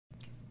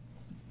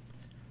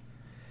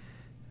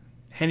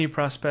Hey, New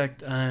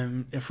Prospect.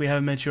 If we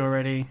haven't met you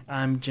already,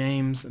 I'm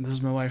James, and this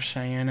is my wife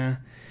Cheyenne.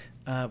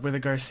 We're the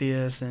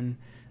Garcias, and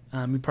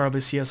you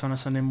probably see us on a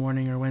Sunday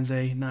morning or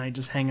Wednesday night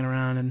just hanging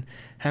around and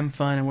having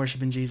fun and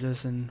worshiping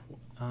Jesus in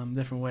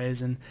different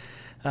ways. And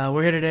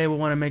we're here today. We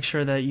want to make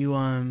sure that you,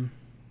 not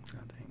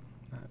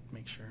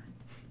make sure.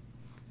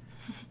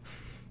 Let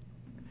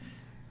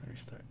me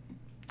restart.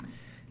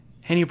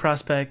 Hey, New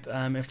Prospect.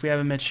 If we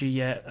haven't met you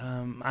yet,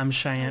 I'm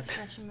Cheyenne.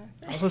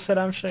 I also said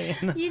I'm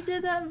Cheyenne. You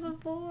did that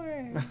before.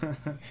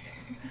 Okay.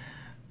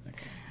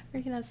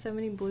 We're gonna have so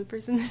many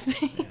bloopers in this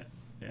thing.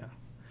 Yeah.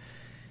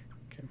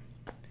 Okay.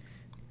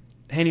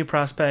 Hey, New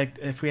Prospect.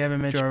 If we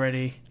haven't met you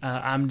already,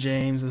 I'm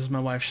James. This is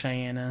my wife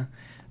Cheyenne.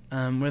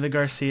 We're the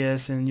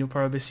Garcias, and you'll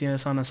probably see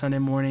us on a Sunday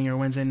morning or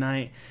Wednesday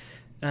night,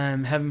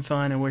 having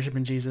fun and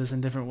worshiping Jesus in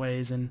different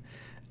ways. And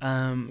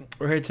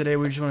we're here today.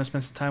 We just want to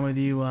spend some time with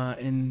you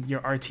in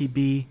your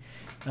RTB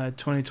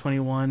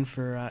 2021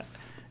 for.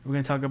 We're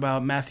going to talk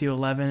about Matthew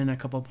 11 and a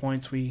couple of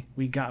points we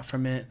got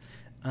from it.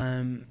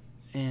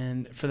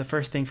 And for the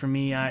first thing for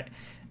me, I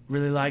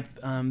really liked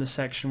the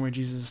section where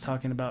Jesus is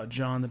talking about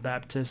John the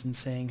Baptist and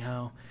saying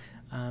how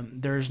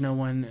there is no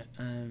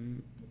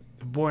one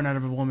born out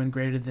of a woman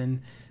greater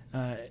than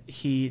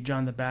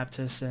John the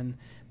Baptist,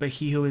 but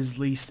he who is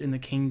least in the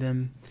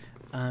kingdom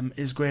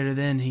is greater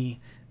than he.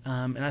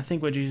 And I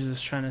think what Jesus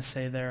is trying to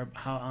say there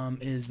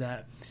is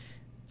that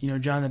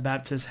John the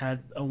Baptist had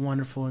a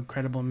wonderful,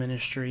 incredible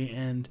ministry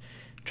and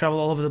traveled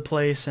all over the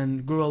place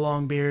and grew a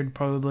long beard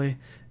probably.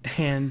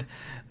 And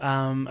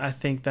I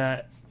think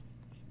that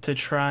to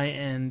try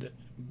and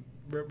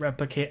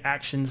replicate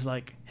actions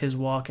like his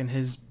walk and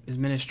his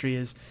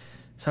ministry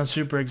sounds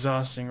super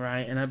exhausting,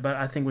 right? But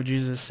I think what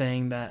Jesus is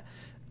saying that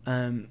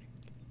in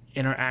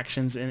our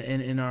actions and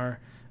in our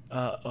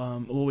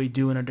what we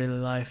do in our daily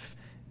life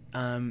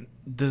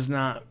does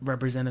not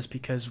represent us,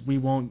 because we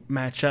won't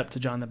match up to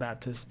John the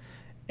Baptist.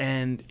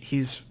 And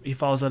he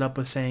follows that up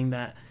with saying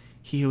that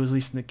he who was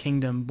least in the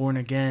kingdom, born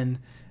again,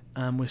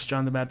 which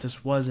John the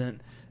Baptist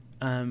wasn't,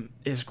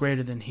 is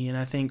greater than he. And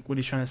I think what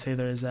he's trying to say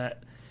there is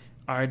that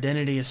our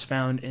identity is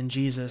found in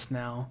Jesus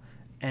now,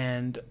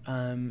 and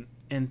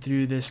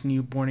through this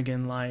new born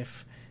again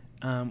life,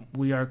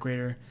 we are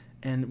greater,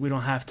 and we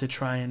don't have to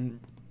try and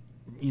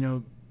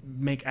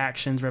make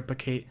actions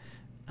replicate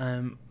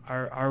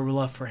our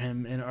love for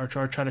him or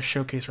try to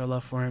showcase our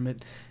love for him.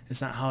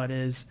 It's not how it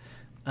is.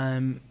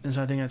 And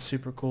so I think that's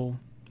super cool.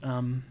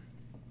 And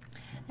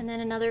then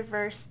another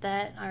verse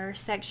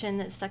section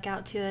that stuck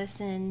out to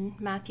us in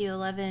Matthew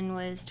 11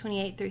 was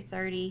 28 through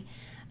 30.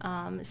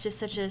 It's just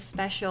such a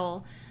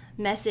special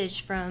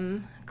message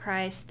from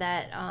Christ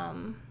that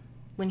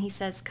when he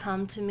says,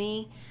 "Come to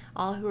me,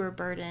 all who are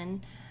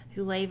burdened,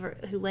 who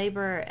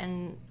labor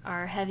and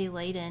are heavy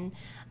laden."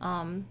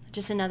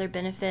 Just another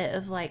benefit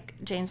of, like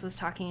James was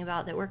talking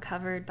about, that we're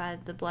covered by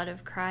the blood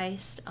of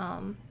Christ.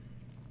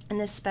 And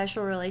this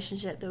special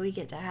relationship that we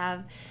get to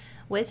have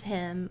with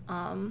him,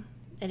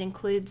 it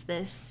includes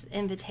this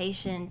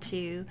invitation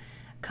to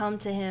come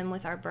to him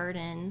with our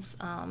burdens,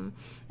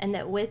 and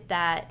that with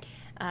that,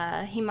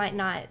 he might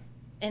not,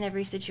 in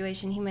every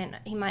situation,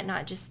 he might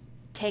not just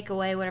take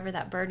away whatever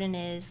that burden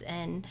is,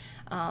 and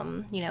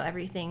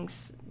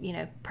everything's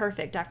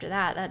perfect after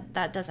that.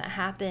 That doesn't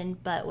happen.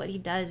 But what he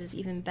does is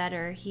even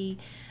better. He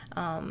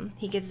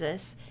gives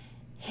us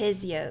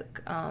his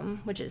yoke,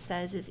 which it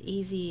says is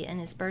easy, and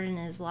his burden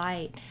is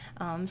light.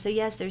 So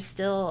yes, there's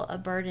still a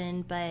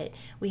burden, but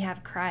we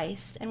have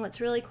Christ. And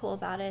what's really cool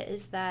about it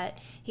is that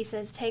he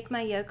says, "Take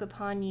my yoke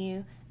upon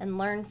you and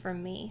learn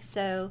from me."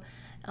 So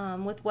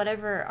with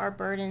whatever our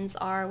burdens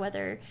are,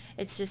 whether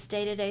it's just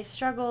day-to-day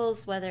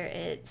struggles, whether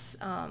it's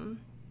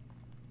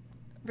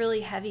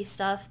really heavy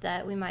stuff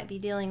that we might be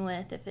dealing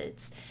with, if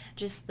it's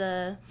just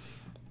the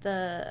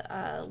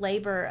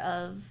labor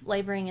of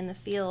laboring in the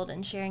field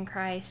and sharing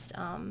Christ,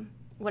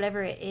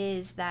 whatever it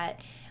is, that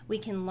we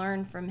can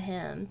learn from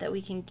him, that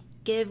we can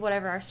give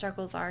whatever our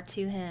struggles are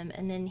to him,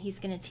 and then he's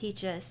going to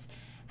teach us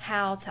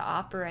how to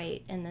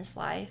operate in this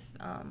life,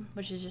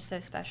 which is just so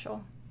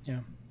special. Yeah,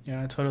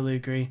 I totally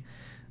agree.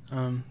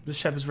 This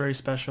chapter is very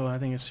special. I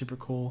think it's super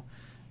cool.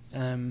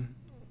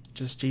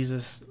 Just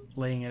Jesus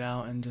laying it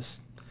out and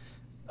just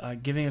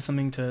giving us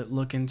something to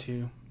look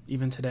into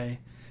even today.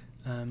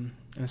 And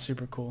it's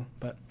super cool.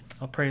 But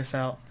I'll pray us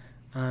out,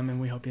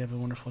 and we hope you have a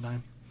wonderful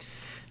time.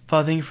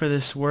 Father, thank you for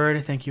this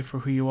word. Thank you for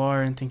who you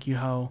are, and thank you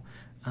how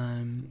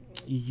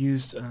you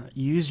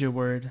used your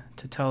word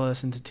to tell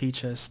us and to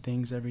teach us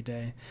things every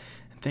day.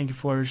 And thank you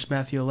for just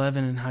Matthew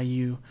 11 and how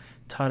you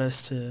taught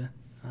us to,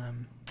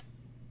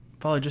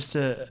 Father, just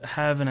to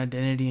have an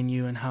identity in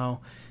you, and how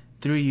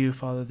through you,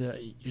 Father, that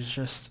it's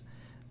just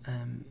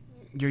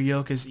your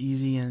yoke is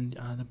easy and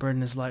the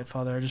burden is light,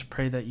 Father. I just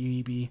pray that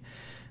you be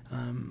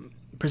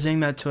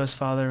presenting that to us,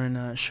 Father,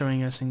 and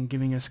showing us and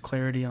giving us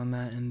clarity on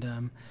that,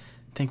 and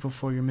thankful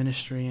for your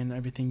ministry and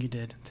everything you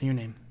did. In your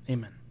name,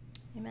 amen.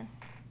 Amen.